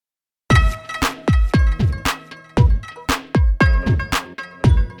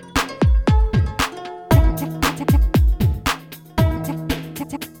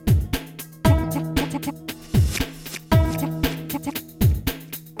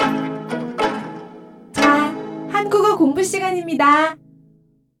공부 시간입니다.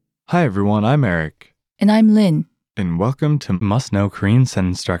 Hi everyone, I'm Eric. And I'm Lynn. And welcome to Must Know Korean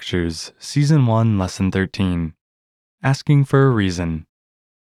Sentence Structures, Season 1, Lesson 13. Asking for a reason.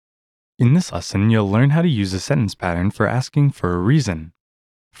 In this lesson, you'll learn how to use a sentence pattern for asking for a reason.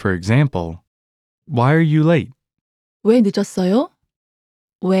 For example, why are you late? 왜 늦었어요?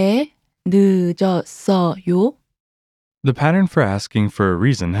 왜 늦었어요? The pattern for asking for a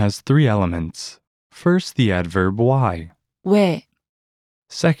reason has three elements. First, the adverb why. 왜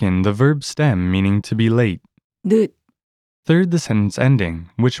Second, the verb stem meaning to be late. 늦었어요? Third, the sentence ending,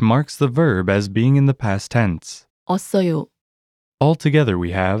 which marks the verb as being in the past tense. Altogether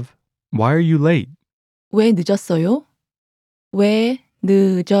we have, why are you late? 왜 늦었어요? 왜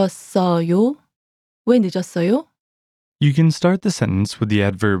늦었어요? 왜 늦었어요? You can start the sentence with the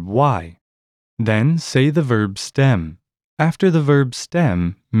adverb why. Then say the verb stem. After the verb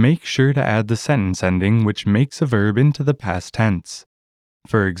stem, make sure to add the sentence ending which makes a verb into the past tense.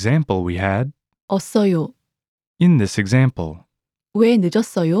 For example, we had, 없어요. in this example. 왜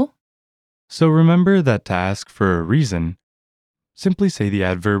늦었어요? So remember that to ask for a reason, simply say the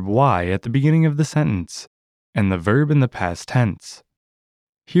adverb why at the beginning of the sentence, and the verb in the past tense.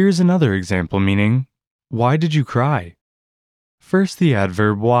 Here's another example meaning, why did you cry? First, the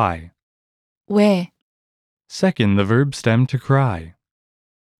adverb why. 왜 Second, the verb stem to cry.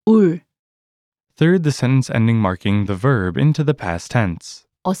 울 Third, the sentence ending marking the verb into the past tense.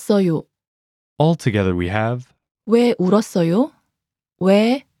 없어요? Altogether we have, 왜 울었어요?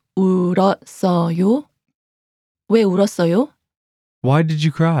 왜 울었어요? 왜 울었어요? why did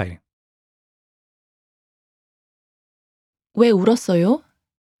you cry? 왜 울었어요?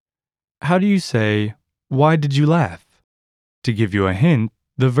 How do you say, why did you laugh? To give you a hint,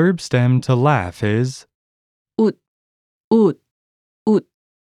 the verb stem to laugh is, 웃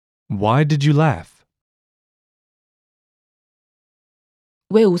why did you laugh?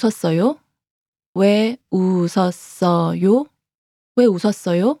 왜 웃었어요? 왜 웃었어요? 왜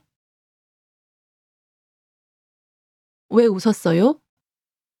웃었어요? 왜 웃었어요?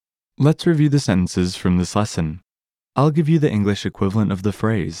 Let's review the sentences from this lesson. I'll give you the English equivalent of the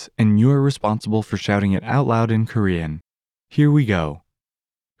phrase, and you are responsible for shouting it out loud in Korean. Here we go.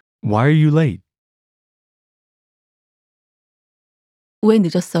 Why are you late? 왜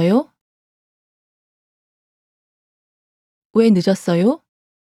늦었어요? 왜 늦었어요?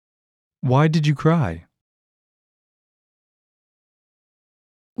 Why did you cry?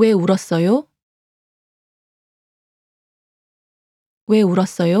 왜 울었어요? 왜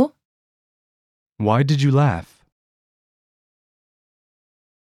울었어요? Why did you laugh?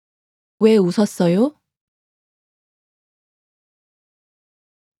 왜 웃었어요?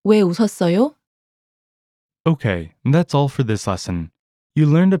 왜 웃었어요? Okay, that's all for this lesson. You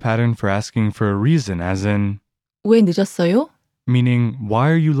learned a pattern for asking for a reason, as in, 왜 늦었어요? meaning, why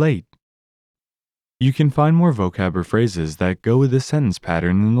are you late? You can find more vocab or phrases that go with this sentence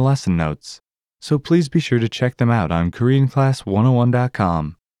pattern in the lesson notes, so please be sure to check them out on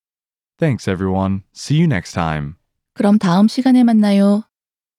KoreanClass101.com. Thanks everyone. See you next time. 그럼 다음 시간에 만나요.